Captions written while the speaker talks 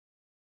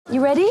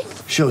You ready?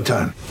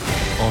 Showtime.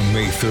 On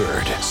May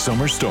 3rd,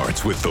 summer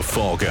starts with The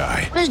Fall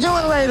Guy. Let's do it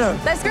later.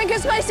 Let's drink a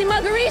spicy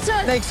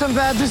margarita. Make some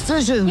bad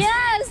decisions.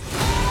 Yes!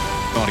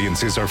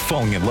 Audiences are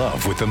falling in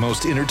love with the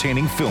most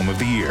entertaining film of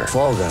the year.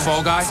 Fall Guy.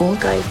 Fall Guy? Fall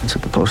Guy. That's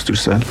what the poster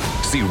said.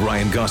 See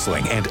Ryan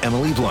Gosling and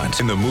Emily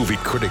Blunt in the movie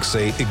critics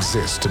say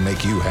exists to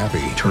make you happy.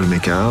 Trying to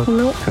make it out?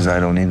 Nope. Because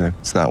I don't either.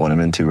 It's not what I'm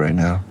into right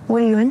now.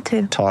 What are you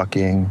into?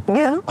 Talking.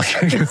 Yeah.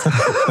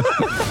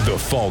 The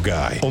Fall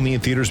Guy. Only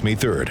in theaters May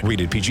 3rd.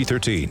 Rated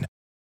PG-13.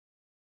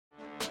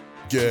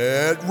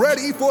 Get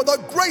ready for the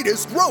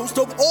greatest roast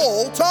of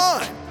all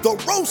time, the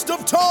Roast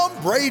of Tom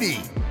Brady,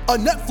 a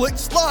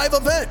Netflix live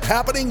event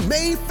happening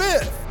May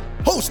 5th.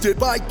 Hosted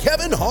by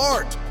Kevin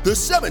Hart, the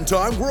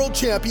 7-time world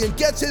champion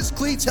gets his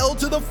cleats held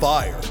to the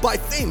fire by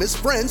famous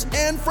friends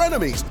and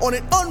frenemies on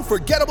an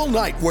unforgettable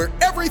night where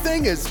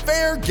everything is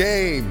fair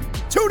game.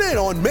 Tune in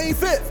on May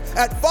 5th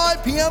at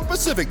 5 p.m.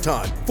 Pacific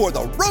time for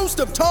the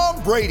Roast of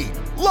Tom Brady,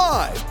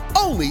 live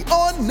only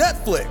on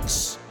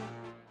Netflix.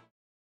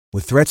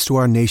 With threats to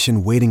our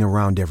nation waiting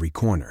around every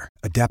corner,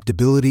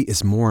 adaptability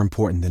is more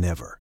important than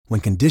ever.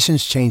 When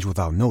conditions change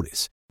without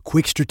notice,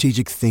 quick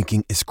strategic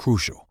thinking is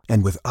crucial.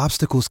 And with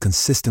obstacles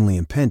consistently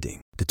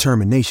impending,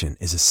 determination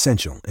is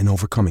essential in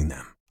overcoming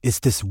them. It's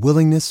this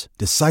willingness,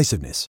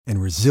 decisiveness,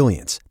 and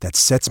resilience that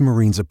sets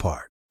Marines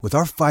apart. With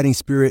our fighting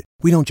spirit,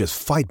 we don't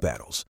just fight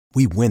battles,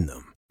 we win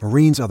them.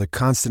 Marines are the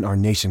constant our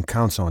nation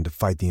counts on to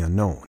fight the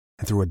unknown.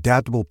 And through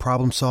adaptable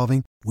problem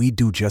solving, we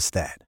do just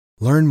that.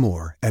 Learn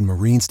more at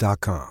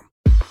marines.com.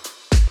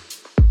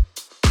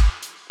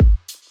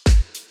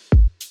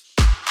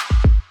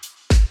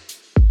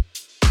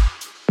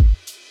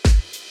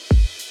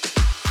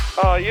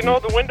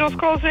 The window's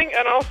closing,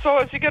 and also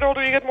as you get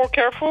older, you get more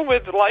careful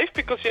with life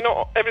because you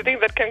know everything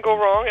that can go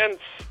wrong, and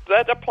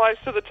that applies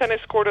to the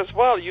tennis court as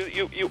well. You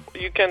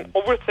can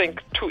overthink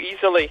too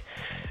easily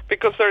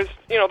because there's,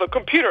 the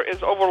computer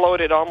is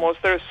overloaded almost.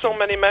 There's so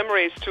many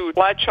memories to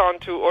latch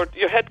onto, or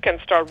your head can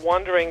start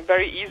wandering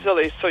very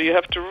easily. So you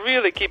have to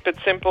really keep it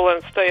simple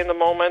and stay in the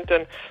moment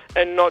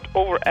and not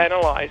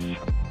overanalyze.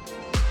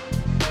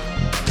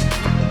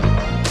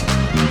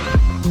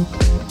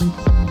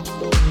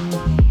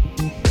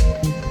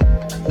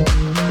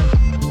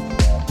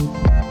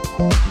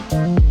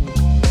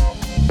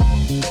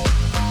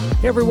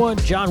 Hey everyone,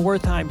 John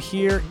Wertheim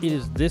here. It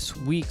is this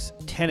week's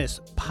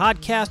tennis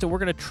podcast, and we're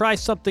going to try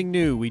something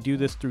new. We do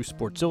this through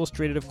Sports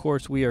Illustrated, of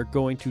course. We are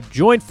going to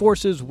join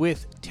forces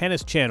with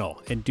Tennis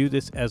Channel and do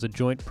this as a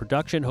joint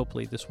production.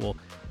 Hopefully this will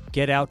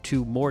get out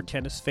to more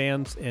tennis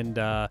fans and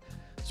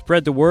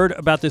spread the word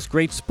about this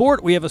great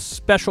sport. We have a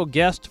special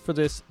guest for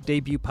this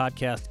debut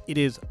podcast. It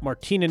is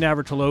Martina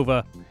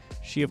Navratilova.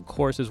 She, of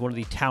course, is one of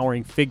the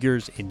towering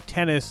figures in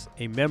tennis,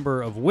 a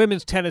member of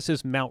women's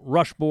tennis's Mount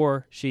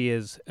Rushmore. She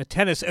is a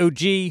tennis OG.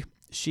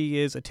 She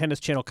is a Tennis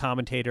Channel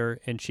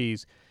commentator, and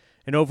she's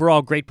an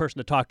overall great person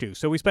to talk to.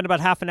 So we spent about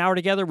half an hour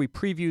together. We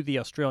preview the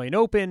Australian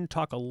Open,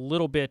 talk a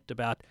little bit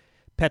about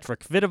Petra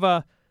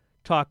Kvitova,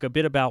 talk a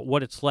bit about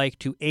what it's like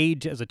to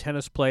age as a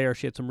tennis player.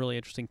 She had some really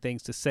interesting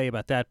things to say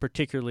about that,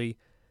 particularly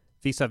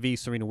vis-a-vis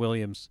Serena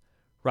Williams,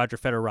 Roger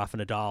Federer, Rafa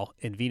Nadal,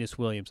 and Venus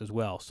Williams as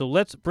well. So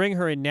let's bring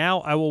her in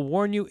now. I will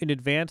warn you in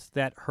advance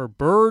that her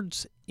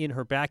birds in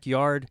her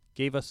backyard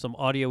gave us some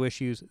audio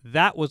issues.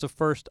 That was a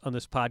first on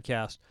this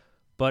podcast,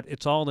 but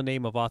it's all in the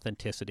name of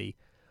authenticity.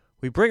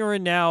 We bring her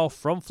in now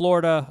from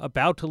Florida,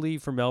 about to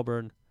leave for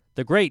Melbourne,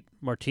 the great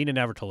Martina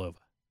Navratilova.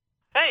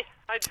 Hey,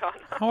 hi John.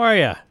 How are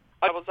you?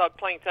 I was out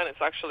playing tennis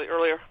actually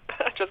earlier.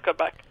 I just got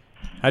back.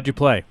 How'd you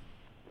play?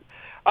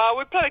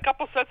 We played a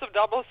couple sets of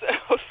doubles.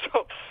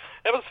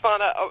 It was fun.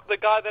 The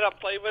guy that I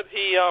play with,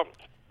 he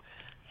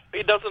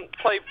doesn't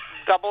play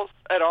doubles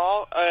at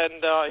all,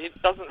 and he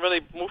doesn't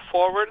really move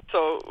forward.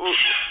 So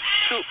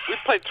we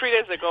played 3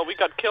 days ago. We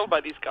got killed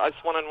by these guys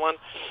 1-1,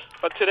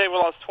 but today we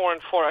lost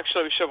 4-4.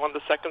 Actually, we should have won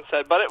the second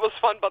set, but it was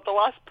fun. But the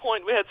last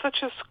point, we had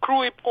such a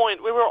screwy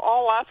point. We were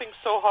all laughing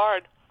so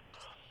hard.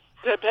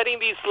 Hitting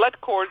these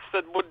lead cords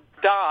that would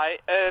die,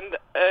 and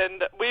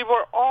we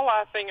were all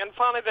laughing. And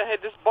finally, they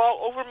had this ball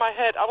over my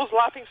head. I was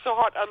laughing so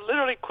hard, I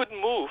literally couldn't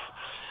move.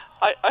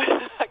 I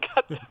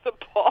got the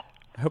ball.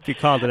 I hope you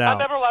called it out. I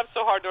never laughed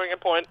so hard during a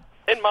point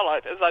in my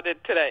life as I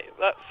did today.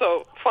 That's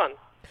so fun.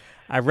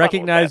 I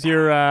recognize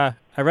I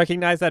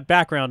recognize that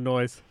background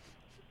noise.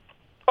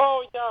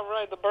 Oh yeah,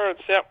 right. The birds.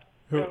 Yep.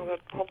 Yeah,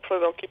 hopefully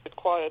they'll keep it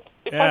quiet.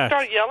 If I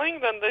start yelling,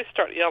 then they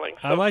start yelling.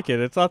 So. I like it.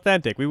 It's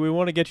authentic. We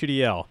want to get you to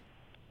yell,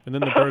 and then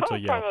the birds will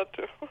yell. Try not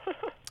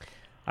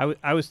to.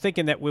 I was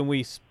thinking that when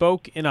we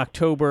spoke in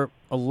October,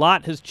 a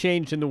lot has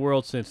changed in the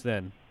world since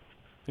then.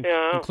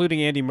 Yeah.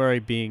 Including Andy Murray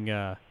being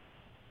Number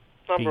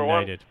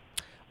knighted.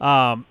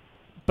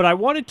 But I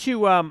wanted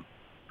to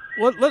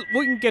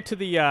we can get to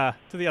the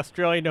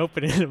Australian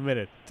Open in a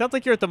minute. Sounds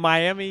like you're at the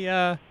Miami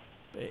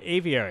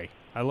Aviary.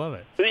 I love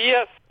it.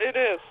 Yes, it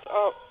is.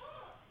 Oh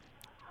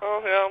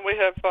yeah, we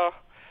have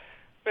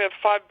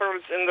 5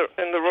 birds in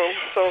the room.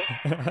 So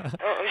and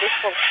this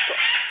one.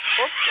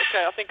 Oops,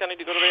 okay, I think I need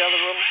to go to the other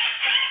room.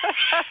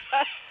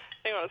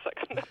 Hang on a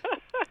second.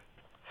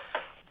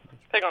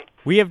 Hang on.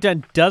 We have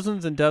done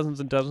dozens and dozens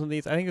and dozens of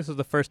these. I think this is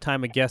the first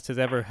time a guest has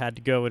ever had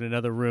to go in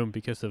another room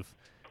because of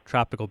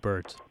tropical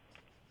birds.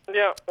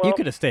 Yeah, well, You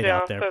could have stayed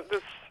out there.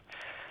 This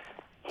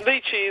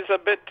lychee is a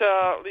bit.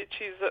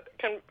 Lychees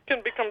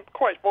can become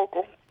quite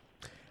vocal.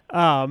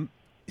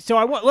 So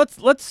I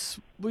want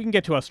we can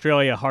get to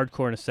Australia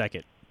hardcore in a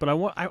second, but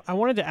I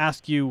wanted to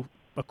ask you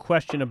a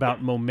question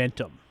about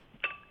momentum.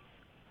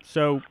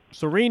 So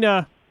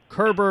Serena,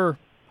 Kerber,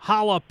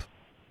 Halep,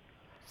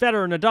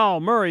 Federer,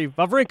 Nadal, Murray,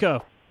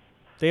 Wawrinka,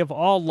 they have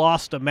all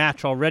lost a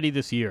match already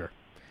this year.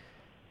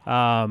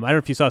 I don't know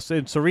if you saw,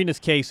 in Serena's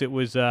case, it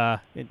was an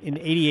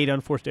 88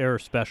 unforced error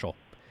special.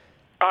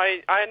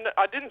 I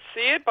didn't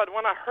see it, but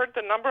when I heard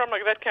the number, I'm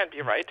like, that can't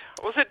be right.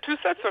 Was it 2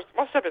 sets or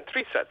must have been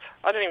 3 sets?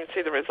 I didn't even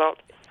see the result.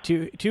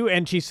 Two,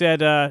 and she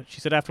said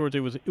afterwards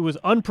it was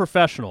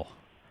unprofessional.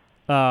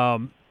 How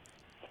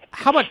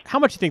much do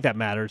you think that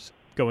matters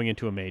going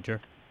into a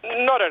major?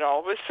 Not at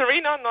all. With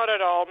Serena, not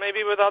at all.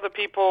 Maybe with other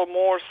people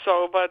more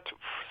so, but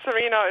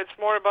Serena, it's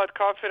more about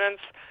confidence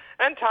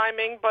and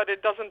timing, but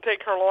it doesn't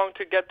take her long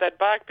to get that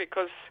back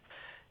because,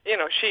 you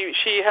know,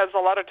 she has a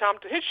lot of time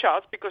to hit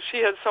shots because she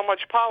has so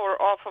much power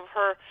off of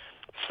her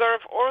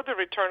serve or the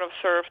return of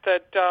serve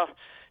that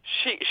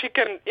she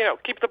can, you know,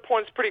 keep the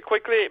points pretty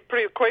quick.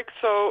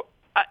 So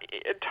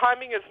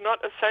timing is not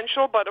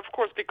essential, but of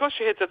course, because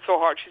she hits it so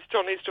hard, she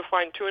still needs to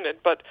fine-tune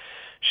it. But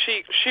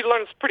she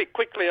learns pretty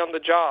quickly on the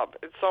job.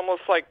 It's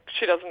almost like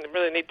she doesn't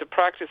really need to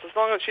practice. As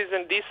long as she's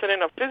in decent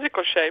enough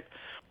physical shape,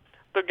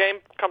 the game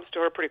comes to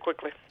her pretty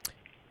quickly.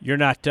 You're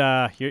not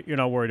you're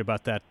not worried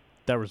about that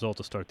result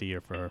to start the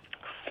year for her?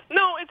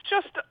 No, it's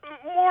just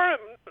more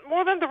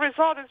than the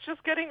result. It's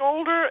just getting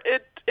older.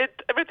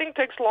 Everything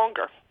takes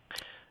longer.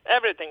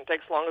 Everything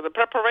takes longer. The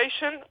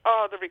preparation,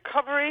 the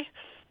recovery,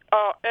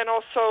 and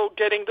also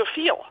getting the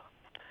feel.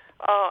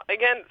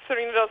 Again,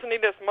 Serena doesn't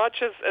need as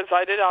much as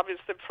I did,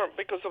 obviously,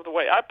 because of the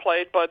way I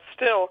played, but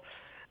still,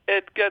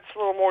 it gets a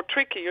little more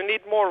tricky. You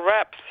need more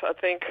reps, I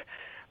think,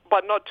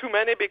 but not too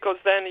many because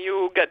then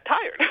you get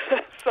tired.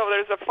 So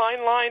there's a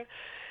fine line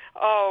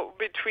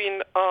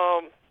between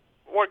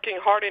working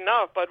hard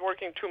enough but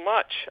working too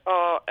much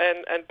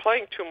and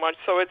playing too much.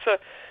 So it's a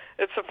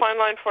fine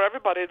line for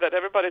everybody that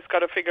everybody's got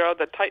to figure out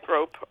the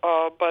tightrope.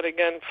 But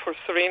again, for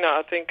Serena,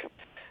 I think,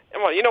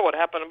 well, you know what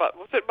happened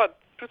was it about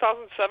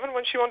 2007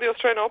 when she won the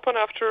Australian Open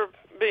after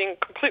being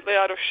completely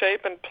out of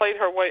shape and played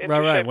her way into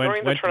shape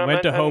during the tournament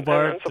went to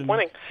Hobart and ends up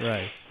winning.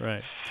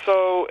 Right.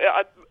 So,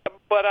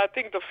 but I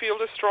think the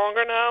field is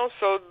stronger now.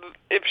 So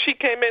if she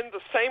came in the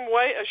same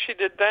way as she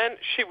did then,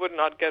 she would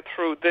not get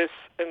through this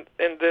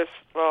in this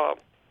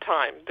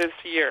time this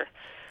year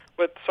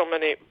with so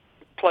many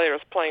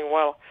players playing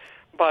well.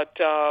 But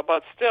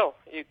still,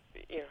 you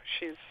know,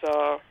 she's.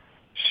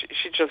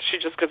 She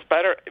just gets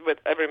better with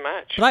every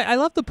match. But I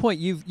love the point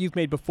you've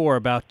made before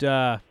about you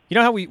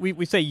know how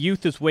we say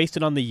youth is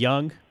wasted on the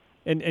young,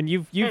 and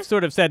you've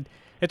sort of said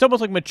it's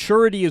almost like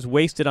maturity is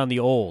wasted on the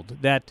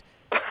old. That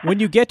when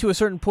you get to a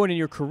certain point in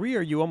your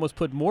career, you almost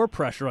put more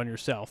pressure on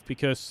yourself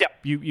because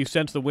you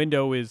sense the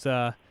window's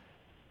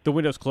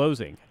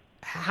closing.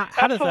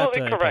 How does that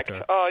Absolutely correct.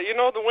 You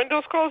know, the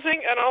window's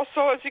closing, and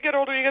also as you get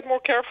older, you get more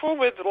careful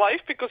with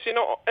life because you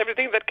know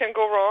everything that can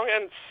go wrong,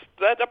 and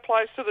that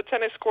applies to the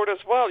tennis court as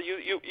well.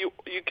 You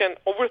can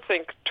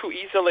overthink too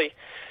easily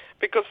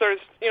because there's,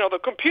 you know, the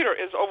computer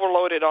is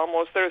overloaded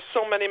almost. There's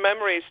so many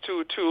memories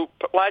to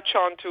latch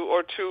onto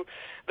or to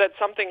that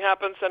something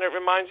happens and it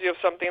reminds you of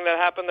something that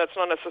happened that's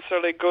not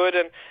necessarily good,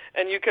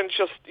 and you can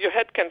just, your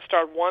head can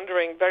start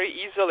wandering very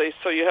easily.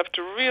 So you have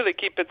to really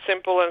keep it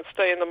simple and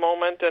stay in the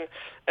moment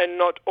and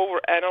not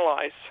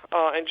overanalyze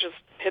and just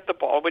hit the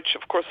ball, which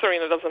of course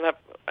Serena doesn't have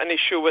an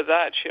issue with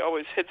that. She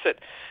always hits it.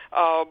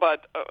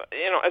 But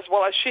you know, as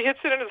well as she hits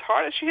it and as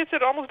hard as she hits it,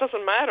 it almost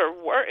doesn't matter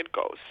where it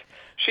goes.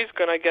 She's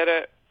going to get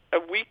a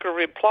weaker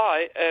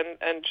reply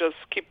and just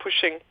keep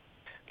pushing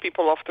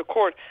people off the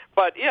court.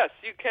 But yes,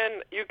 you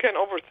can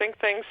overthink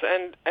things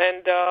and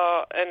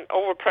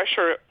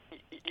overpressure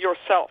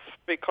yourself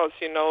because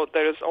you know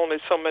there's only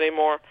so many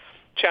more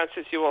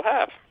chances you will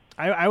have.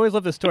 I always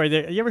love the story.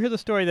 You ever hear the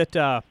story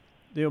that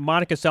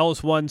Monica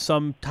Seles won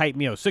some tight,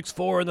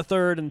 6-4 in the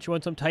third, and she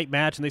won some tight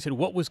match, and they said,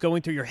 what was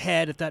going through your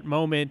head at that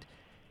moment?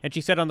 And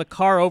she said, on the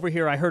car over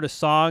here, I heard a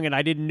song, and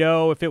I didn't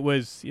know if it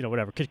was,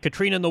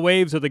 Katrina and the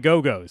Waves or the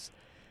Go-Go's.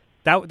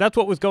 That's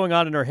what was going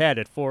on in her head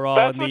at 4-all.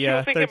 That's what she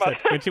was thinking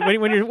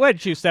about. when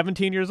she was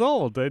 17 years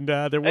old, and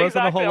there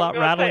wasn't a whole lot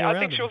rattling around. I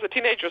think she was a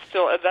teenager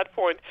still at that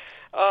point.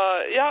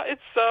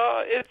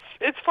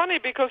 It's funny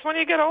because when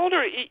you get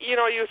older,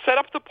 you set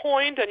up the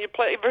point and you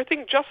play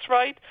everything just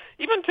right.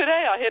 Even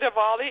today, I hit a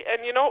volley,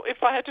 and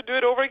if I had to do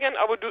it over again,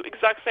 I would do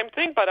exact same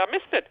thing, but I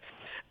missed it.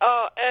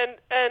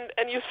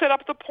 And you set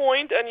up the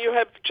point, and you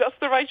have just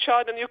the right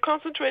shot, and you're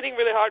concentrating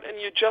really hard, and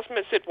you just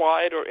miss it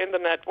wide or in the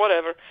net,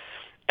 whatever.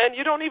 And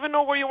you don't even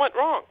know where you went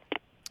wrong.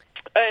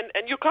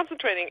 And you're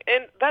concentrating.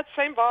 And that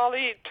same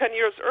volley 10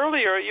 years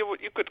earlier, you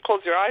could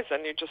close your eyes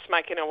and you're just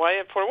smacking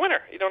away for a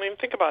winner. You don't even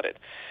think about it.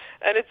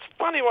 And it's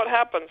funny what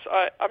happens.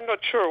 I'm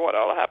not sure what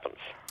all happens.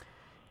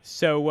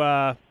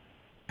 So,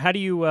 how do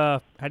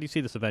you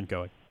see this event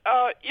going?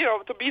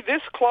 To be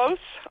this close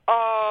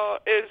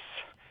is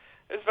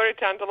very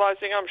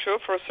tantalizing, I'm sure,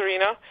 for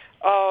Serena.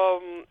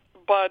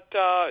 But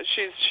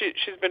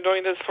she's been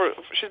doing this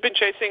she's been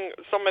chasing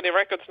so many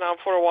records now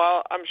for a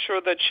while. I'm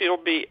sure that she'll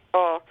be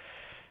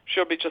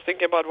just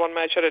thinking about one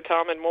match at a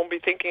time and won't be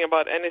thinking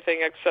about anything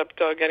except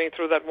getting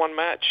through that one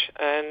match,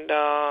 and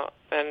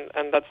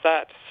that's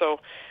that. So,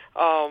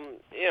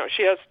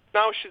 she's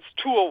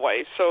 2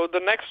 away. So the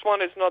next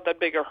one is not that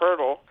big a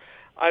hurdle,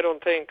 I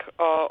don't think.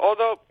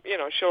 Although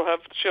she'll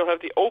have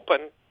the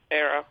Open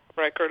era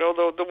record.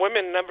 Although the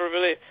women never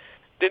really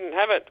didn't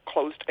have a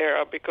closed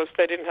era because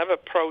they didn't have a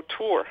pro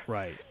tour.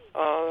 Right. It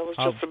was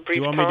just a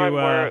brief time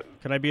where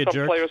can I be a some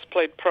jerk? players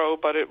played pro,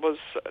 but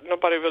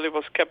nobody really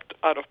was kept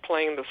out of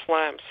playing the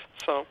slams.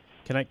 So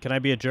can I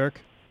be a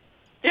jerk?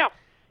 Yeah.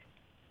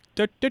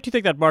 Don't you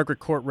think that Margaret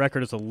Court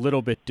record is a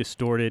little bit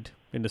distorted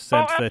in the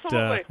sense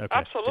absolutely. that?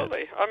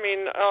 Absolutely. Good. I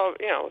mean,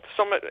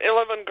 some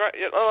 11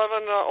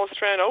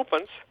 Australian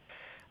Opens,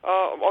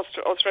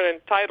 Australian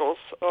titles.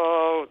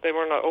 They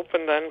were not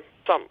open then.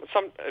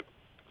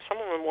 Some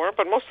of them were,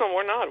 but most of them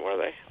were not, were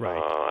they? Right.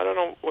 I don't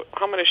know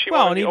how many she won.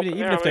 Well, and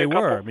even if they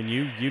were, I mean,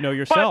 you know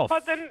yourself.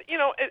 But then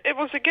it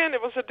was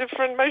a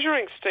different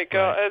measuring stick.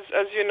 Right.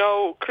 As you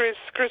know, Chris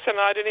and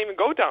I didn't even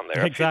go down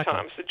there exactly. a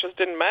few times. It just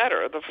didn't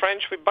matter. The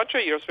French, a bunch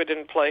of years we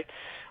didn't play.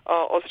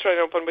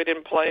 Australian Open we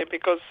didn't play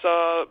because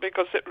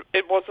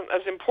it wasn't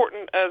as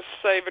important as,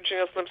 say,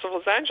 Virginia Slims of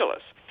Los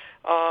Angeles.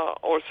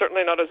 Or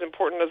certainly not as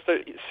important as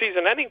the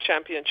season-ending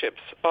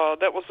championships.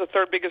 That was the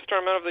 3rd biggest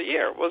tournament of the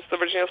year, was the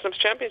Virginia Slims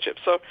Championship.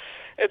 So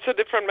it's a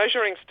different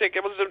measuring stick.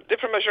 It was a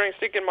different measuring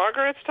stick in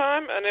Margaret's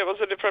time, and it was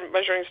a different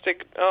measuring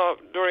stick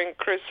during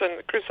Chris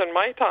and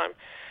my time.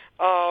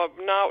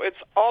 Now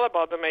it's all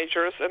about the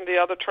majors, and the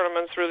other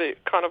tournaments really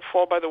kind of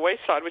fall by the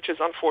wayside, which is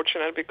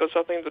unfortunate because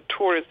I think the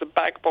tour is the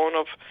backbone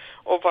of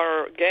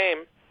our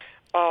game.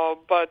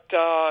 But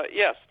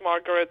yes,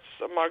 Margaret's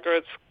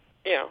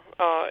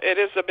it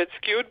is a bit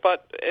skewed,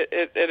 but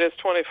it is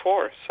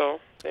 24. So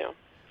yeah.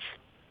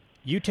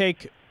 You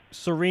take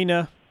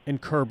Serena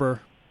and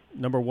Kerber,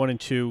 number 1 and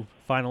 2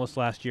 finalists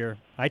last year.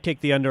 I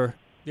take the other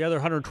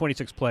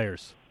 126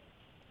 players.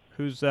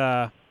 Who's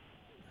going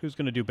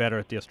to do better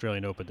at the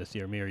Australian Open this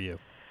year, me or you?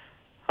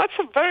 That's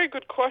a very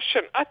good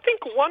question. I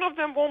think one of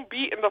them won't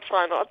be in the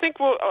final. I think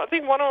one of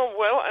them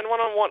will, and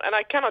one on one, and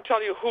I cannot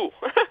tell you who.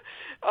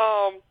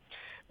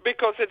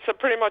 Because it's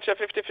pretty much a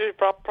 50-50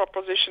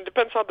 proposition.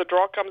 Depends how the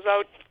draw comes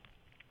out.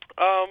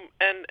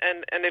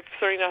 And if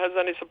Serena has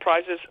any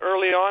surprises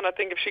early on, I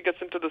think if she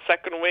gets into the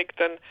second week,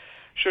 then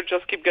she'll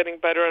just keep getting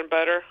better and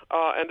better.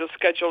 And the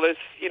schedule is,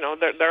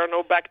 there are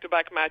no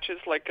back-to-back matches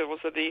like it was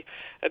at the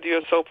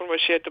U.S. Open where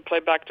she had to play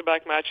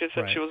back-to-back matches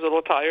and right. She was a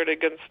little tired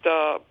against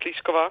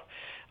Pliskova.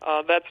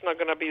 That's not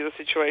going to be the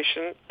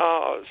situation.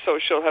 So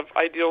she'll have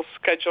ideal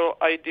schedule,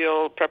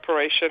 ideal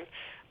preparation,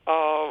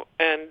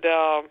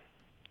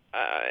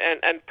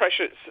 and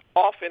pressure is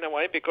off in a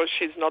way because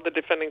she's not the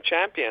defending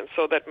champion.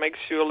 So that makes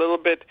you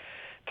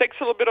takes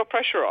a little bit of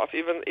pressure off,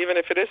 even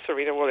if it is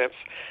Serena Williams.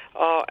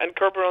 And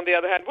Kerber, on the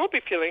other hand, will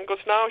be feeling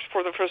because now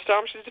for the first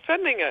time she's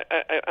defending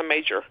a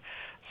major.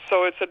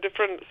 So it's a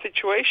different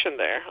situation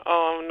there.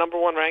 Number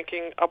 1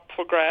 ranking up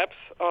for grabs.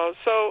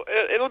 So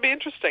it'll be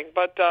interesting.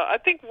 But I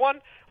think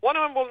one of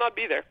them will not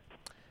be there.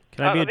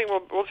 I think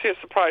we'll see a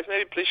surprise.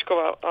 Maybe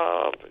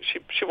Pliskova.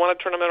 She won a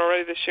tournament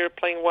already this year,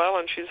 playing well,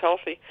 and she's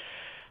healthy.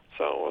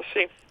 So we'll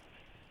see.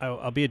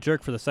 I'll be a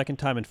jerk for the second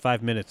time in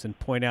 5 minutes and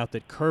point out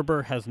that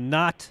Kerber has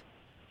not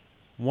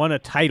won a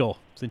title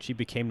since she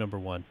became number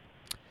 1.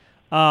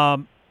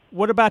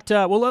 What about?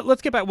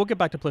 Let's get back. We'll get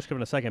back to Pliskova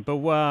in a second. But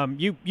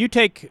you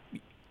take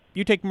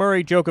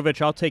Murray,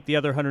 Djokovic. I'll take the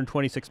other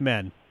 126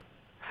 men.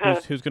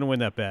 Who's going to win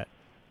that bet?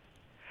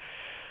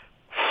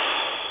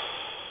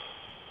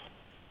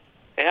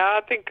 Yeah,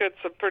 I think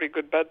it's a pretty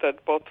good bet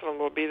that both of them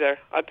will be there.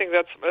 I think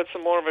that's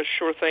more of a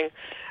sure thing.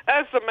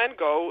 As the men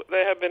go,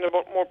 they have been a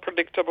more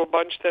predictable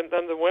bunch than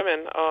the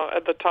women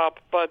at the top.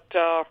 But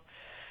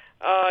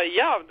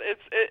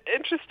it's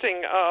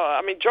interesting.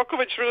 I mean,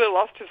 Djokovic really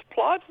lost his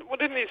plot.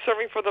 Didn't he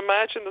serving for the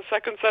match in the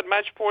second set,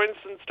 match points,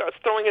 and starts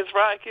throwing his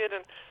racket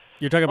and.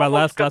 You're talking about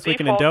last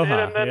weekend in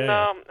Doha, and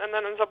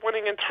then ends up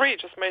winning in 3.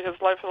 Just made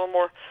his life a little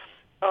more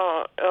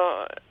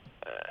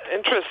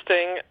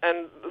interesting,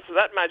 and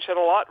that match had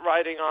a lot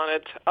riding on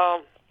it.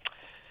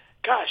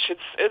 Gosh,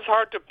 it's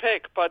hard to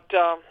pick, but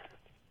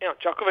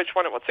Djokovic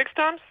won it 6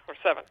 times or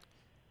 7?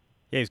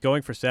 Yeah, he's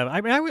going for 7.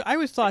 I mean, I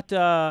always thought,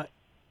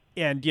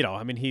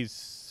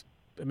 his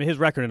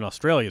record in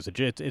Australia is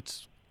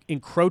it's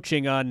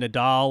encroaching on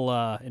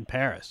Nadal in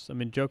Paris. I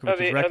mean,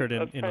 Djokovic's record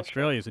in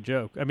Australia is a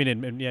joke. I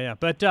mean,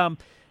 but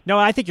no,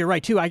 I think you're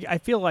right too. I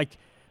feel like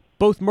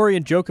both Murray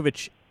and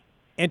Djokovic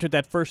entered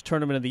that first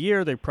tournament of the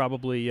year. They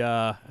probably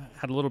had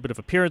a little bit of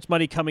appearance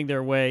money coming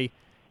their way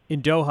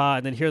in Doha,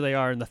 and then here they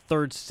are in the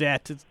third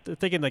set.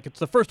 Thinking like it's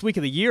the first week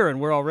of the year, and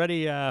we're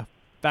already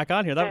back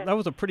on here. That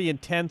was a pretty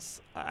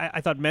intense,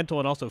 I thought, mental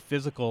and also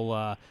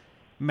physical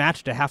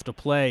match to have to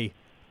play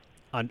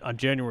on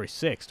January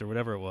 6th or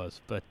whatever it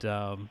was. But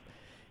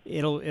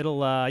you don't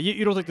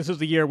think this is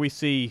the year we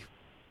see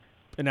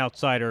an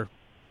outsider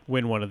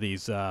win one of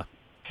these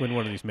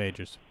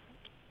majors?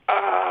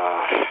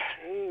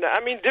 I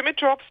mean,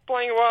 Dimitrov's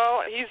playing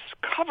well. He's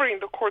covering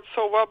the court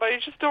so well, but I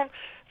just don't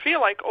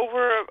feel like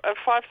over a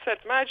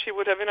 5-set match he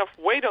would have enough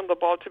weight on the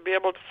ball to be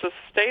able to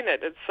sustain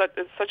it. It's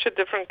such a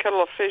different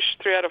kettle of fish,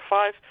 3 out of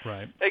 5,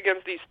 right,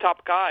 against these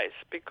top guys,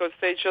 because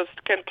they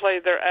just can play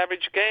their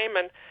average game,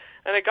 and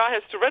a guy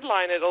has to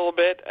redline it a little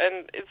bit,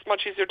 and it's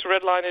much easier to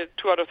redline it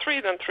 2 out of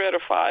 3 than 3 out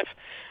of 5.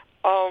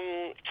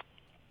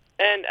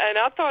 And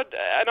I thought,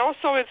 and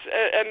also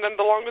and then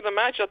the longer the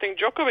match, I think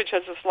Djokovic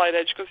has a slight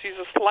edge because he's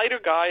a slighter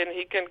guy and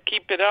he can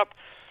keep it up,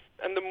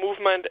 and the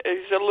movement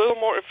is a little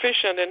more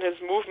efficient in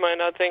his movement,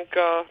 I think,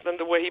 than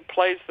the way he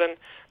plays than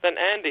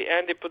Andy.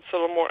 Andy puts a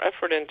little more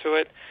effort into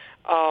it,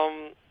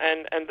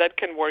 and that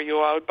can wear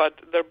you out. But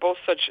they're both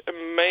such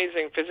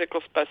amazing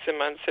physical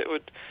specimens.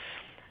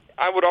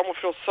 I would almost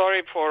feel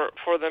sorry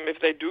for them if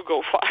they do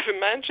go 5.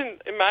 Imagine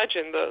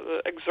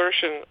the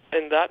exertion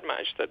in that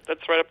match.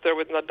 That's right up there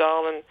with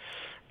Nadal and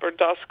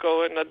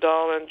Verdasco and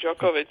Nadal and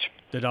Djokovic.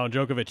 Nadal and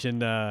Djokovic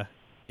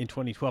in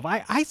 2012.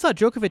 I saw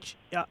Djokovic.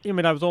 I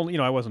mean, I was only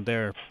I wasn't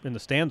there in the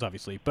stands,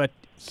 obviously, but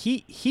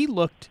he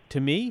looked to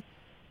me,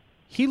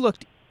 he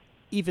looked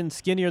even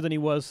skinnier than he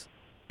was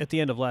at the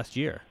end of last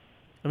year.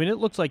 I mean, it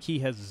looks like he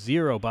has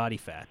 0 body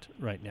fat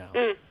right now.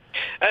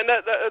 And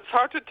it's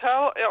hard to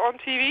tell on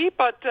TV,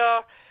 but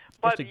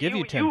to give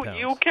you 10 pounds.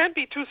 You can't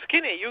be too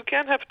skinny. You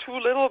can't have too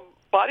little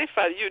body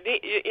fat. You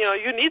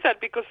need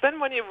that, because then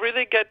when you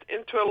really get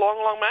into a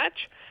long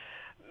match,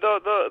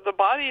 the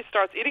body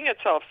starts eating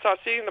itself,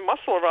 starts eating the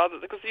muscle rather,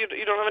 because you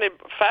don't have any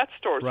fat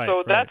stored. Right,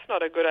 so that's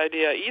not a good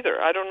idea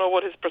either. I don't know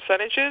what his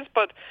percentage is,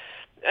 but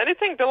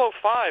anything below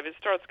 5, it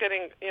starts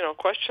getting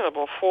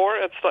questionable. 4,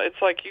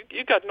 it's like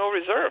you got no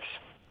reserves.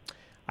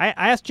 I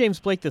asked James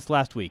Blake this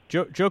last week.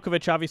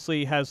 Djokovic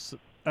obviously has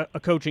a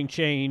coaching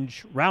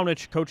change,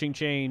 Raonic coaching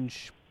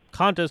change,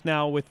 Konta's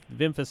now with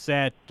Wim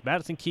Fissette,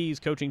 Madison Keys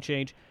coaching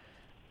change.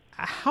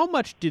 How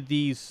much did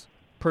these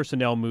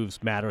personnel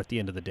moves matter at the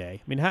end of the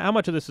day? I mean, how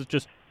much of this is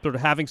just sort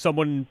of having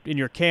someone in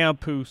your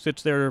camp who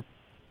sits there,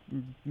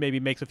 maybe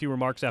makes a few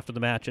remarks after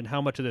the match, and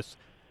how much of this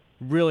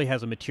really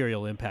has a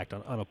material impact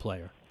on a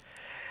player?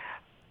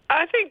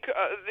 I think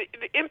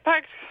the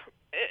impact...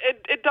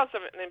 It does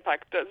have an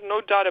impact. There's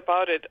no doubt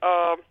about it.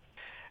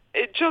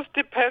 It just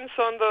depends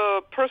on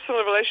the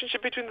personal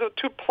relationship between the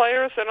two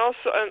players and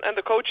also and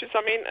the coaches.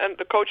 I mean, and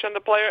the coach and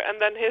the player,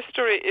 and then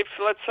history. If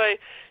let's say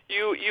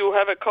you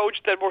have a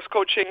coach that was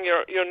coaching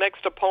your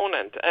next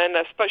opponent, and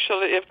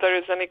especially if there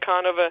is any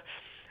kind of a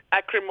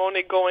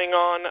acrimony going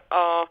on,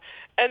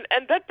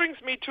 and that brings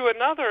me to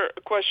another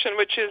question,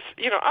 which is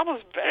I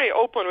was very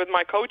open with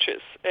my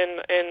coaches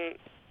in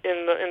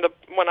the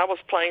when I was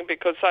playing,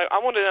 because I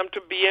wanted them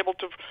to be able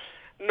to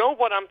know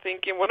what I'm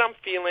thinking, what I'm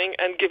feeling,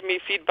 and give me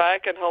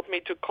feedback and help me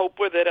to cope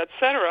with it,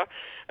 etc.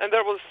 And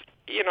there was,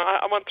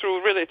 I went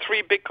through really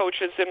 3 big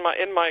coaches in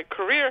my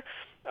career,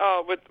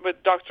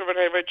 with Dr.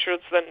 Renee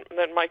Richards,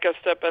 then Mike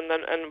Estep,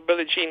 and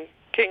Billie Jean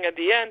King at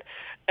the end,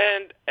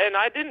 and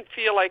I didn't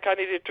feel like I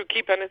needed to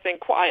keep anything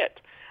quiet.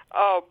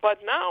 But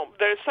now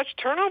there's such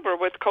turnover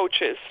with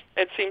coaches,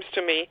 it seems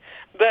to me,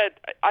 that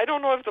I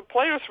don't know if the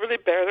players really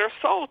bare their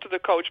soul to the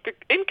coach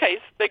in case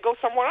they go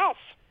somewhere else.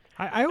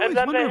 I always and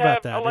then wonder they about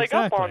have that. a leg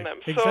up on them.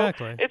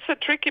 Exactly. So it's a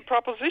tricky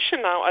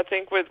proposition now, I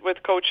think, with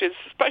coaches,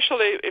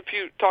 especially if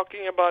you're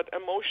talking about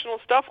emotional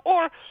stuff,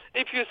 or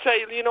if you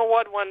say, you know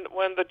what,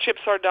 when the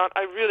chips are down,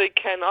 I really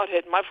cannot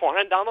hit my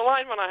forehand down the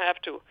line when I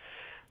have to.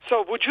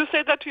 So would you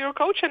say that to your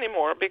coach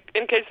anymore,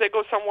 in case they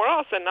go somewhere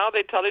else, and now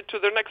they tell it to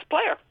their next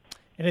player?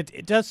 And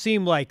it does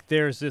seem like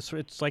there's this,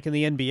 it's like in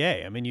the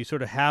NBA. I mean, you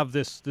sort of have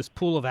this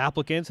pool of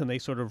applicants, and they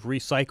sort of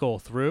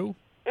recycle through.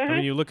 Mm-hmm. I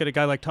mean, you look at a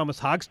guy like Thomas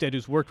Hogstead,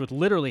 who's worked with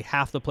literally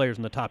half the players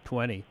in the top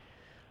 20.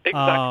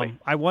 Exactly.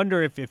 I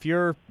wonder if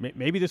you're,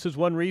 maybe this is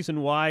one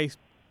reason why,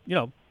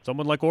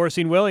 someone like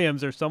Oracene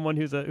Williams or someone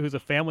who's a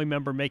family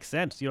member makes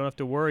sense. You don't have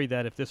to worry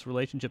that if this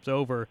relationship's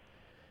over,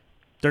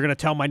 they're going to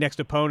tell my next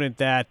opponent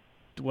that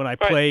when I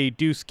play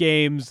deuce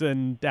games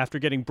and after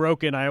getting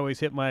broken, I always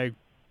hit my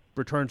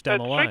returns down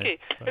the line. Tricky.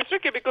 It's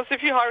tricky because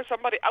if you hire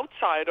somebody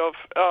outside of,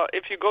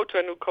 if you go to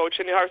a new coach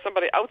and you hire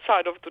somebody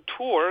outside of the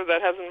tour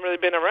that hasn't really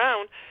been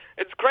around,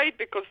 it's great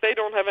because they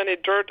don't have any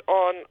dirt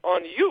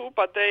on you,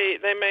 but they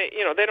may,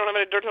 they don't have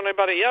any dirt on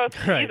anybody else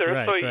either.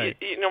 Right, so right.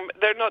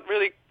 They're not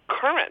really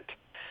current.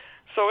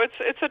 So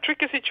it's a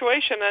tricky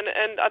situation,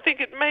 and I think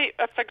it may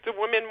affect the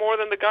women more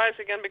than the guys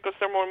again because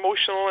they're more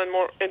emotional and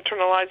more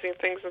internalizing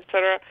things,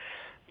 etc.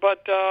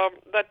 But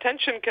that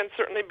tension can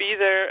certainly be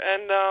there,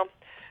 and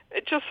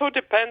it just so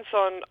depends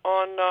on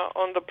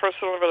the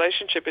personal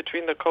relationship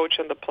between the coach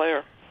and the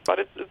player. But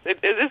it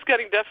is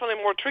getting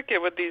definitely more tricky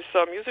with these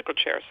musical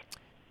chairs.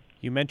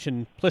 You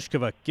mentioned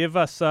Pliskova. Give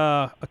us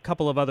a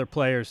couple of other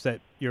players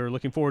that you're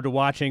looking forward to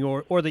watching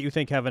or that you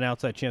think have an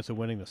outside chance of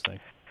winning this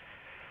thing.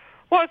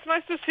 Well, it's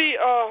nice to see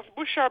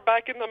Bouchard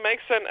back in the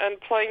mix and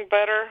playing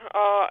better.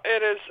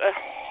 It is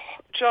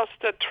just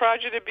a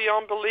tragedy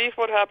beyond belief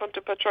what happened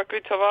to Petra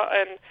Kvitova,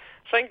 and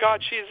thank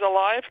God she's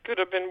alive. Could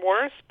have been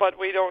worse, but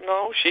we don't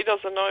know. She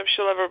doesn't know if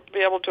she'll ever be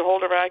able to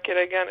hold a racket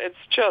again. It's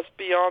just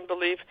beyond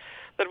belief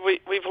that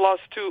we've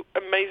lost two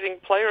amazing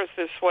players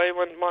this way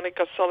when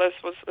Monica Seles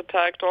was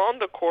attacked on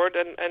the court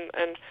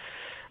and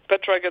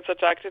Petra gets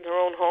attacked in her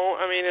own home.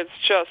 I mean, it's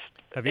just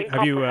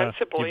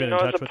incomprehensible. Have you been in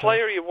touch as a with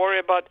player, you worry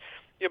about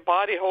your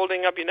body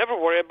holding up. You never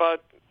worry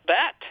about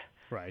that.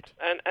 Right.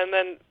 And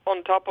then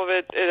on top of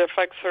it, it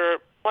affects her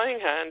playing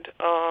hand.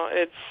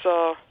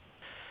 It's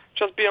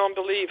just beyond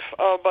belief.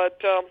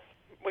 But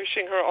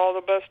wishing her all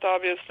the best,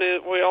 obviously.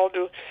 We all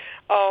do.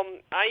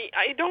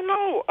 I don't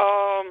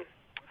know.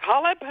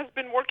 Halep has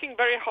been working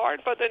very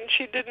hard, but then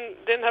she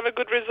didn't have a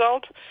good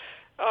result.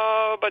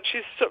 But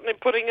she's certainly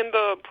putting in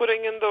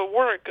the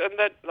work, and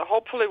that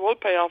hopefully will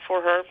pay off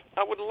for her.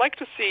 I would like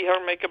to see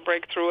her make a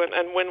breakthrough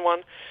and win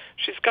one.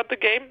 She's got the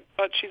game,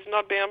 but she's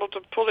not been able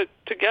to pull it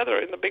together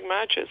in the big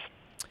matches.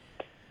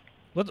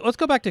 Let's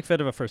go back to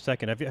Kvitova for a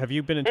second. Have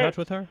you been in touch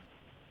with her?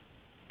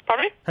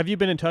 Pardon me? Have you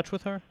been in touch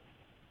with her?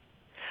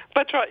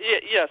 Petra,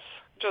 yes.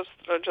 Just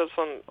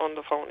on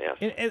the phone, yes.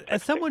 And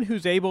as someone who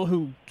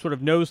sort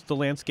of knows the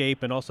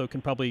landscape and also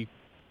can probably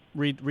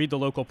read the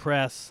local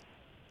press,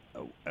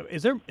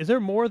 is there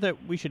more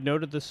that we should know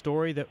to this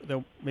story that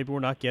maybe we're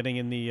not getting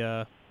in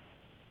the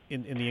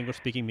in the English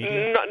speaking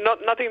media?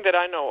 Nothing that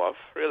I know of,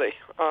 really.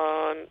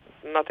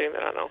 Nothing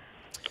that I know.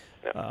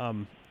 Yeah.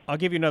 I'll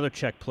give you another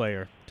Czech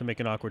player to make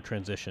an awkward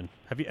transition.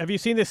 Have you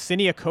seen this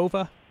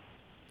Siniakova?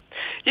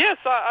 Yes,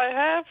 I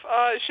have.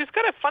 She's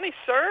got a funny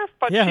serve,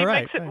 but she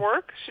makes it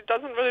work. She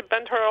doesn't really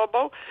bend her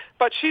elbow,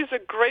 but she's a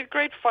great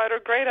fighter,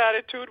 great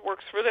attitude,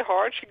 works really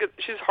hard.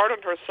 She's hard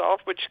on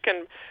herself, which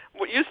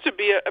what used to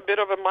be a bit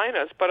of a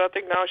minus, but I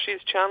think now she's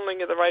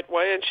channeling it the right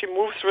way, and she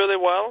moves really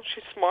well.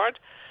 She's smart,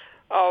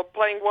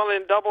 playing well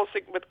in doubles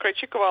with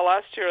Krejcikova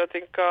last year. I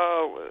think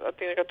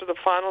I got to the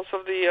finals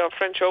of the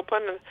French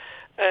Open,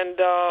 and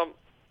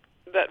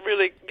that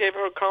really gave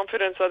her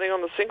confidence, I think,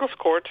 on the singles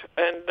court,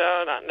 and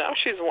now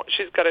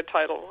she's got a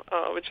title,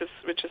 which is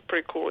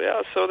pretty cool.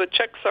 Yeah. So the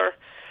Czechs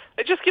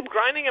they just keep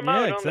grinding them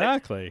out. Yeah,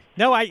 exactly.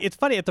 No, it's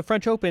funny at the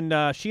French Open,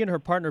 she and her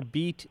partner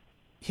beat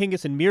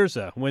Hingis and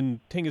Mirza when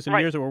Hingis and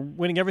Mirza were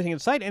winning everything in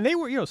sight, and they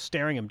were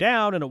staring him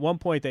down. And at one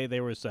point,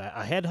 there was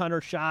a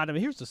headhunter shot. I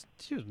mean,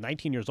 she was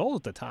 19 years old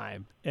at the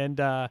time, and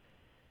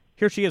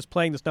here she is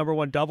playing this number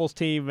one doubles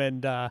team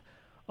and.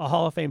 A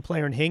Hall of Fame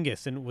player in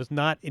Hingis, and was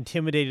not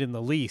intimidated in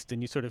the least.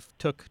 And you sort of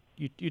took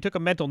a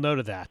mental note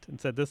of that and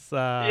said this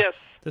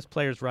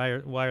player's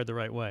wired the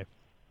right way.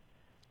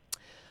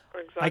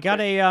 Exactly. I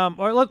got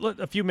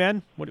a few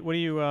men. What do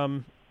you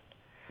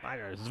I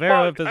don't know.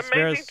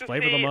 Zverev is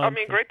flavor of the month. I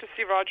mean, great to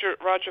see Roger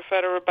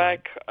Federer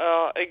back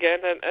again,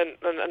 and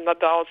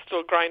Nadal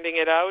still grinding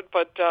it out.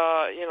 But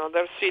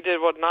they're seeded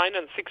 9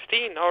 and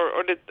 16,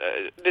 or did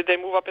they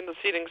move up in the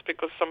seedings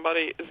because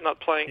somebody is not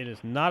playing? It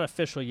is not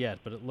official yet,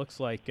 but it looks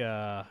like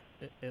it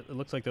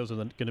looks like those are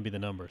going to be the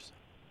numbers.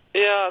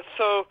 Yeah,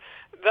 so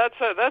that's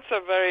a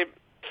very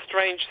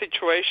strange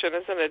situation,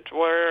 isn't it?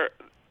 Where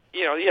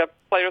you have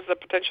players that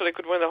potentially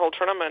could win the whole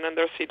tournament, and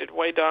they're seated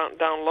way down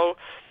low.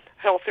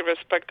 Healthy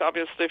respect,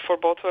 obviously, for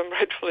both of them,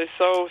 rightfully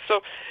so.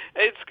 So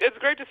it's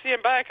great to see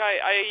him back.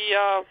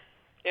 I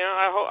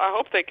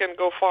hope they can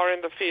go far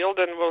in the field,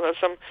 and we'll have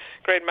some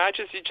great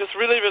matches. You just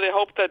really, really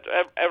hope that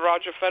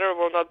Roger Federer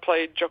will not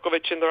play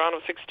Djokovic in the round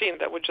of 16.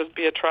 That would just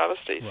be a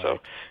travesty. Right. So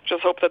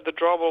just hope that the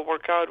draw will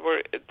work out where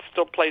it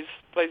still plays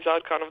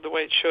out kind of the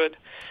way it should.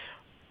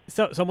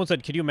 So someone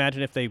said, could you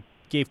imagine if they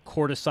gave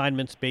court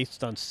assignments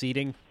based on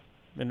seeding,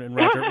 and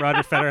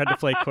Roger Federer had to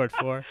play court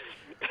 4?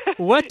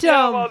 What?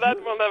 Well,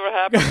 that will never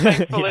happen,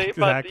 thankfully. Yeah,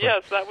 exactly. But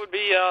yes, that would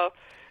be.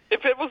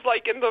 If it was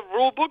like in the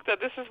rule book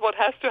that this is what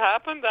has to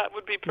happen, that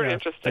would be pretty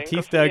interesting.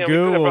 Batista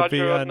Agut will be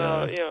on.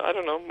 I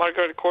don't know,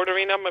 Margaret Court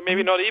Arena, but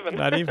maybe not even.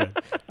 Not even.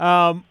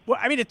 Well,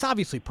 I mean, it's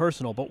obviously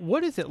personal, but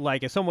what is it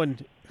like as someone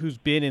who's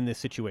been in this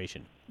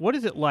situation? What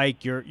is it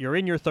like? You're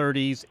in your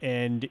 30s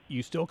and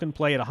you still can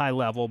play at a high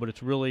level, but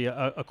it's really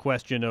a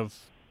question of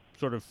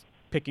sort of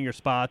picking your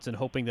spots and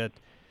hoping that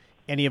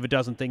any of a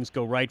dozen things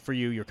go right for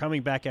you. You're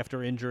coming back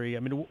after injury. I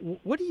mean,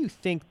 what do you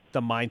think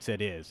the mindset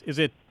is? Is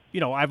it,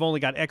 I've only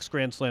got X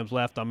Grand Slams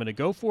left, I'm going to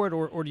go for it,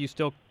 or do you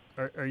still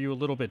are you a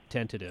little bit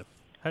tentative?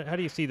 How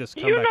do you see this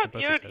comeback?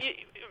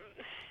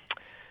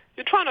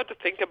 You try not to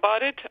think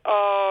about it.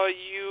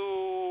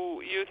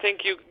 You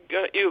think you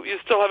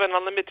still have an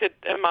unlimited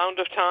amount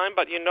of time,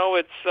 but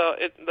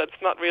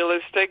that's not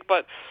realistic.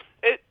 But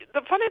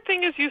the funny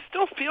thing is, you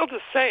still feel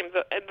the same.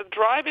 The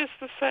drive is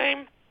the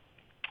same.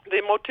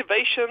 The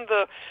motivation,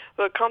 the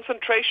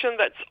concentration,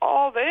 that's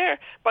all there,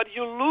 but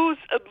you lose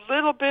a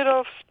little bit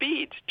of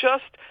speed.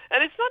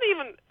 And it's not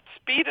even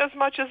speed as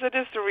much as it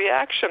is the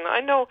reaction. I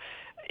know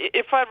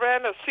if I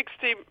ran a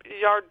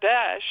 60-yard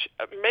dash,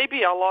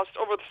 maybe I lost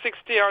over the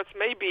 60 yards,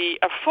 maybe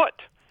a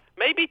foot,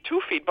 maybe 2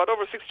 feet, but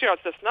over 60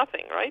 yards, that's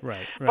nothing, right?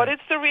 Right. But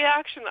it's the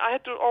reaction. I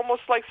had to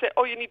almost say,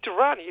 you need to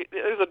run.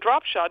 There's a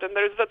drop shot, and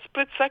there's that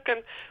split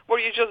second where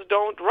you just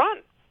don't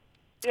run.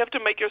 You have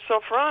to make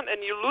yourself run,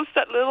 and you lose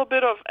that little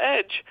bit of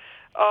edge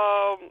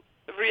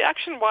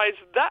reaction-wise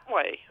that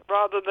way,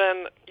 rather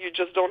than you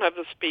just don't have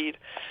the speed.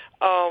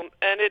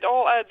 And it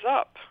all adds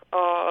up.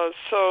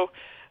 So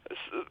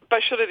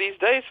especially these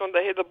days when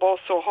they hit the ball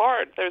so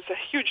hard, there's a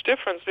huge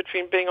difference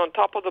between being on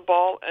top of the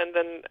ball and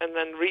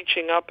then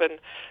reaching up, and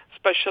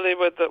especially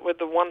with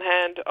the one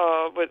hand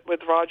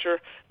with Roger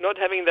not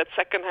having that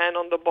second hand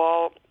on the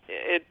ball,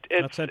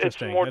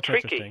 it's more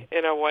tricky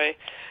in a way.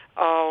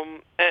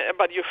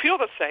 But you feel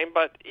the same.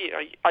 But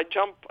I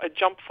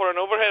jump for an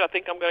overhead. I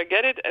think I'm going to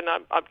get it, and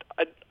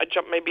I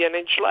jump maybe an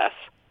inch less.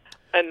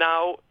 And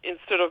now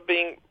instead of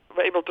being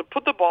able to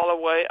put the ball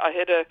away, I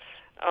hit a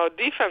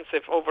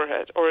defensive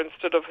overhead, or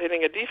instead of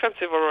hitting a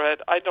defensive overhead,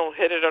 I don't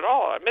hit it at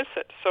all. I miss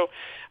it. So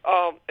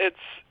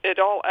it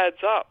all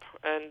adds up,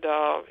 and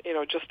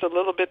just a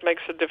little bit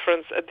makes a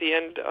difference at the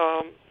end.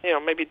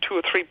 Maybe 2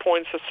 or 3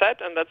 points a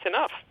set, and that's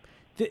enough.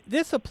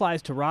 This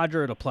applies to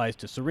Roger. It applies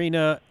to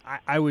Serena.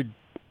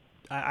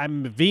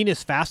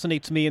 Venus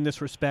fascinates me in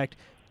this respect.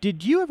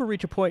 Did you ever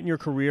reach a point in your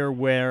career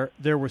where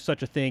there was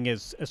such a thing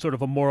as sort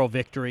of a moral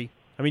victory?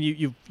 I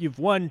mean, you've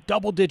won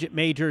double-digit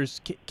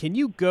majors. Can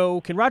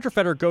Roger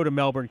Federer go to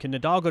Melbourne? Can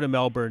Nadal go to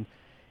Melbourne,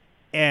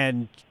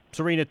 and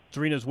Serena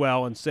as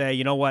well, and say,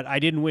 you know what, I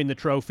didn't win the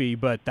trophy,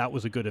 but that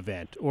was a good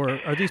event? Or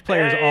are these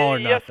players all or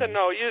nothing? Yes and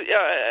no.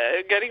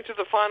 Getting to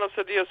the finals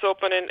at the U.S.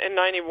 Open in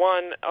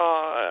 '91,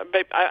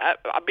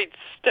 I beat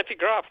Steffi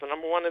Graf, the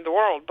number one in the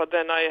world, but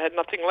then I had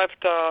nothing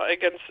left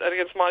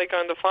against Monica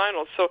in the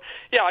finals. So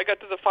yeah, I got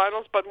to the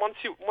finals, but once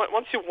you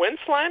win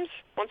slams,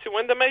 once you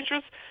win the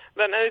majors,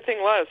 then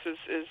anything less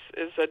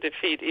is a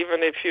defeat,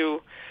 even if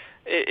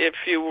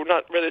you're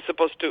not really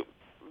supposed to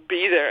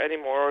be there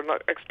anymore or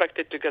not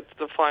expected to get to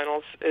the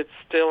finals. It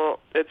still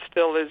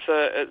is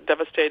a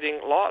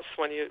devastating loss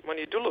when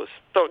you do lose.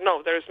 So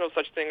no, there is no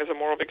such thing as a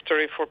moral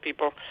victory for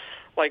people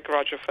like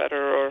Roger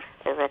Federer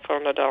or Rafael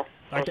Nadal.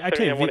 I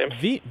tell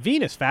you,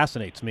 Venus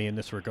fascinates me in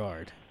this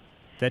regard.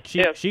 That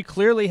she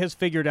clearly has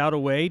figured out a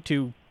way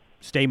to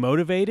stay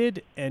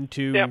motivated and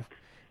to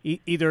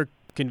either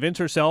convince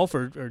herself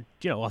or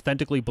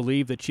authentically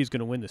believe that she's going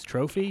to win this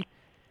trophy.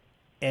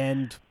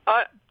 And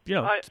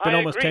it's been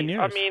almost agree. 10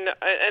 years. I mean,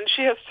 and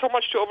she has so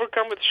much to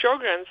overcome with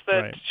Sjogren's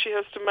that she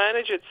has to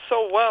manage it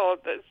so well.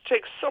 That it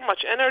takes so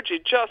much energy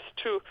just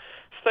to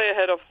stay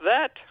ahead of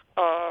that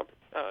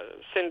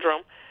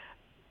syndrome.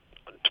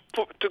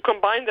 To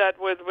combine that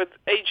with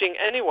aging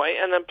anyway,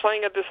 and then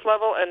playing at this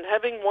level and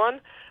having won,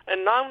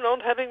 and now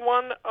not having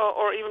won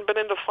or even been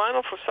in the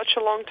final for such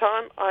a long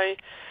time, I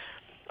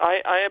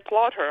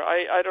applaud her.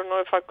 I don't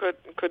know if I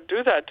could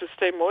do that, to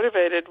stay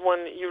motivated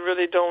when you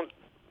really don't.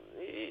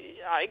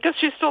 I guess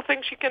she still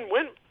thinks she can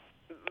win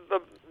the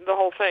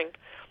whole thing,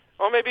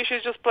 or maybe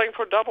she's just playing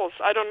for doubles.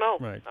 I don't know.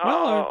 Right.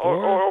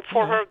 Or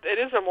for her, it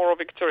is a moral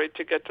victory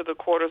to get to the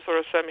quarters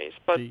or semis.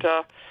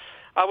 But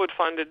I would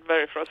find it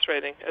very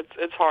frustrating.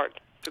 It's hard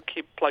to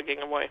keep plugging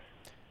away.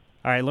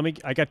 All right,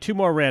 I got 2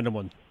 more random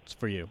ones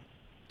for you.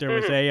 There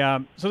was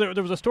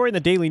there was a story in the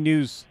Daily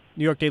News,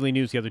 New York Daily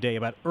News, the other day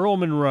about Earl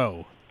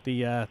Monroe,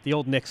 the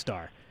old Knicks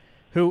star,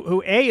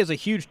 who is a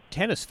huge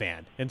tennis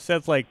fan and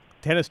says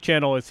Tennis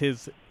Channel is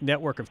his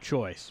network of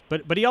choice.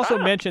 But he also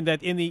mentioned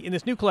that in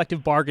this new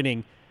collective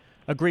bargaining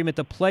agreement,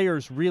 the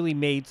players really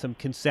made some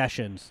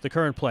concessions. The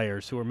current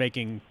players who are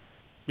making,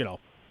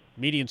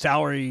 median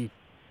salary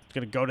is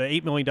going to go to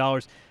 $8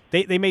 million.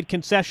 They made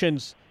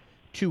concessions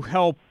to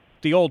help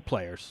the old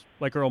players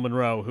like Earl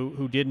Monroe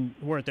who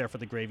weren't there for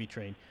the gravy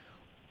train.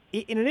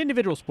 In an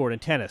individual sport, in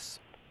tennis,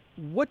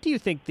 what do you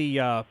think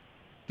the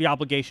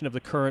obligation of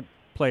the current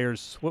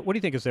players? What do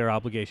you think is their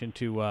obligation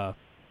to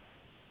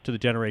the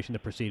generation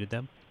that preceded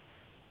them?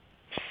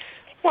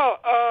 Well,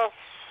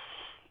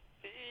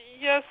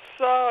 yes,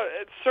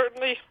 it's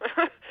certainly.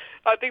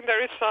 I think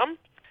there is some.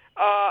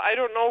 I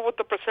don't know what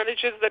the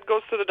percentage is that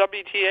goes to the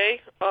WTA,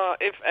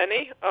 if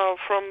any,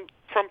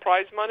 from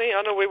prize money.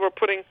 I know we were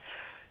putting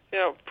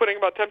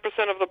about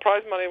 10% of the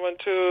prize money went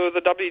to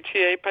the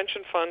WTA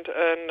pension fund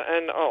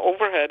and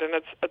overhead and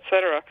et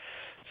cetera.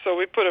 So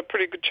we put a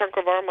pretty good chunk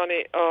of our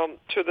money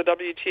to the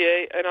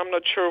WTA, and I'm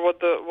not sure what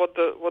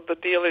the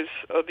deal is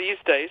these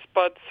days.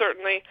 But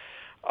certainly,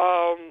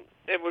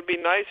 it would be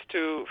nice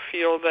to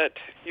feel that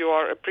you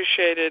are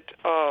appreciated.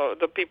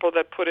 The people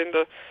that put in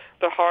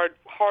the hard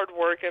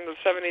work in the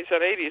 70s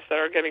and 80s that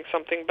are getting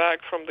something back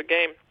from the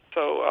game.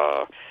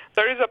 So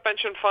there is a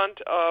pension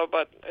fund,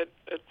 but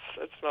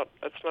it's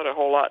not a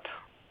whole lot.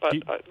 But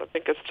I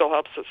think it still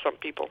helps some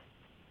people.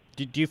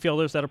 Do you feel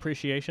there's that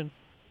appreciation?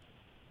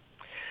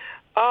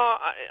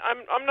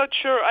 I'm not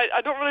sure.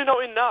 I don't really know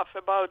enough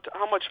about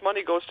how much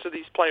money goes to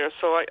these players,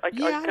 so I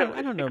can't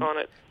really speak on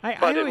it.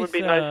 But it would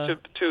be nice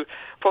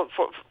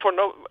for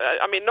no.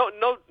 I mean,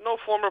 no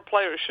former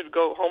player should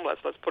go homeless.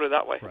 Let's put it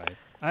that way. Right.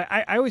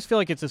 I always feel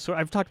like it's a sort.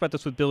 I've talked about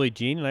this with Billie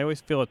Jean, and I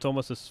always feel it's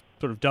almost a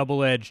sort of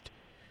double-edged.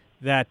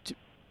 That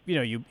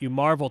you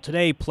marvel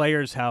today.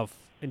 Players have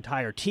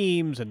entire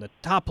teams, and the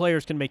top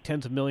players can make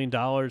tens of millions of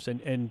dollars.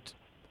 And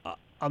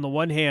on the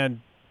one hand,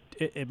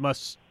 it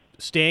must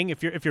sting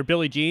if you're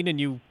Billie Jean and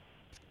you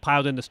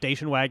piled in the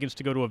station wagons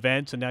to go to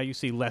events, and now you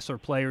see lesser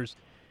players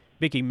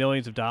making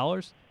millions of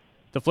dollars.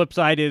 The flip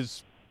side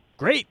is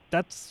great.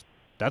 That's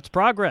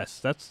progress.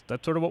 That's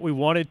sort of what we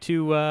wanted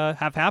to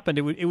have happen.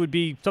 It would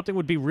be something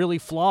would be really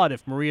flawed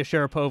if Maria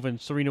Sharapova and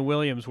Serena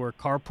Williams were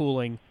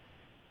carpooling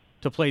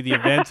to play the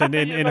events and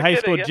in high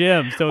school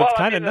gyms. So it's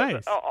kind of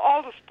nice.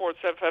 All the sports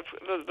have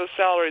the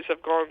salaries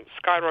have gone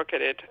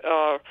skyrocketed.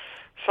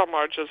 Some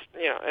are just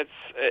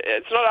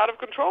it's not out of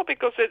control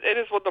because it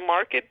is what the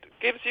market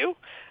gives you.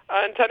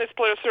 And tennis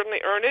players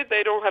certainly earn it.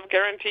 They don't have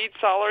guaranteed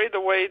salary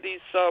the way these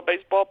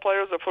baseball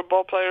players or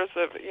football players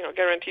have,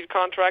 guaranteed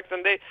contracts.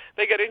 And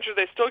they get injured,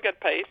 they still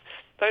get paid.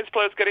 Tennis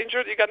players get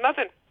injured, you got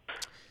nothing.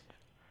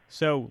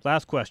 So,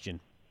 last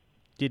question.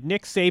 Did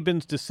Nick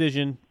Saban's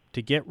decision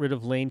to get rid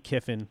of Lane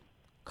Kiffin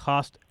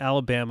cost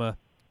Alabama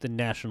the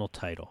national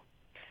title?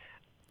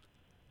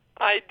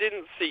 I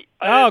didn't see.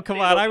 Oh,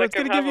 come on. I was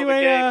going to give you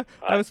I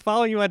was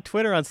following you on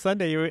Twitter on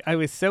Sunday. It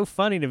was so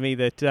funny to me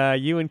that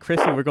you and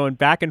Chrissy were going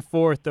back and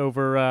forth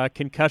over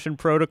concussion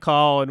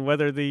protocol and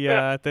whether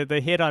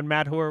the hit on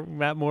Matt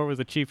Moore was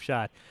a cheap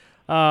shot.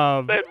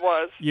 It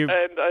was. And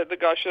the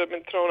guy should have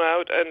been thrown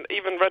out, and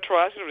even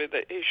retroactively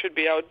he should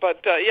be out.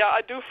 But,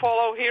 I do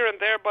follow here and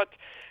there, but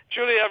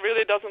Julia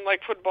really doesn't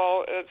like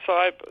football, so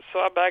I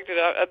backed it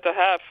out at the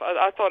half.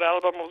 I thought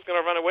Alabama was going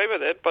to run away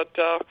with it, but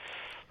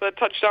the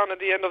touchdown at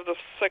the end of the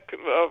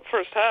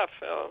first half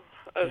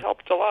it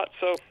helped a lot.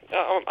 So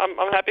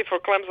I'm happy for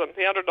Clemson.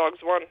 The underdogs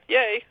won.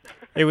 Yay!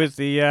 It was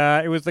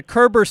the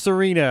Kerber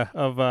Serena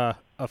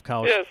of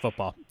college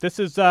football. This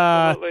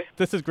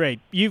is great.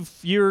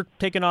 You're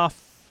taking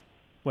off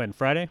when,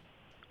 Friday?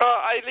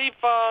 I leave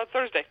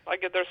Thursday. I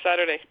get there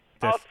Saturday.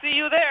 I'll see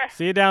you there.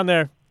 See you down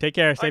there. Take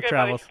care. Safe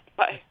travels.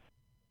 Buddy. Bye.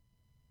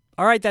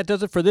 All right, that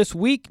does it for this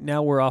week.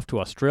 Now we're off to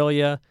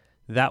Australia.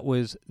 That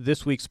was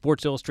this week's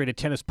Sports Illustrated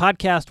Tennis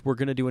Podcast. We're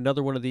going to do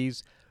another one of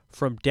these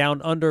from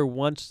Down Under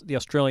once the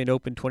Australian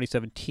Open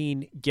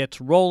 2017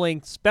 gets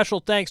rolling. Special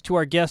thanks to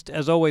our guest,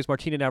 as always,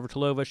 Martina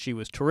Navratilova. She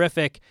was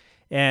terrific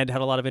and had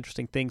a lot of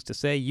interesting things to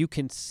say. You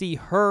can see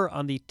her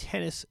on the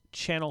Tennis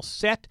Channel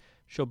set.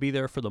 She'll be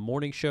there for the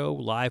morning show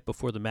live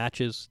before the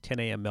matches, 10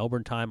 a.m.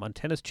 Melbourne time on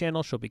Tennis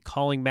Channel. She'll be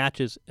calling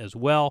matches as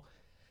well.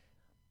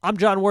 I'm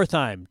John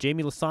Wertheim.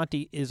 Jamie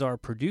Lisanti is our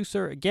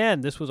producer.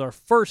 Again, this was our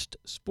first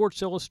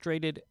Sports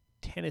Illustrated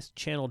Tennis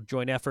Channel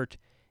joint effort,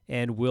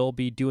 and we'll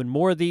be doing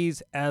more of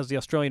these as the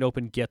Australian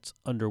Open gets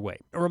underway.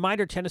 A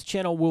reminder, Tennis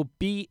Channel will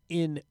be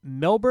in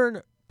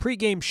Melbourne.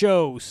 Pre-game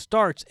show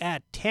starts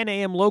at 10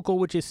 a.m. local,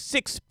 which is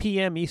 6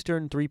 p.m.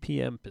 Eastern, 3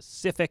 p.m.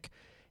 Pacific.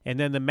 And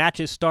then the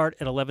matches start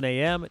at 11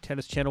 a.m.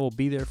 Tennis Channel will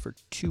be there for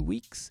 2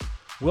 weeks.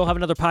 We'll have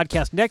another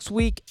podcast next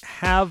week.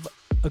 Have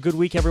a good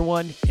week,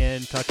 everyone,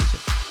 and talk to you soon.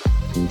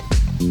 Thank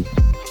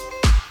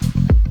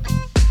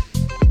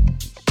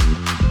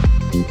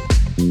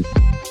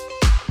you.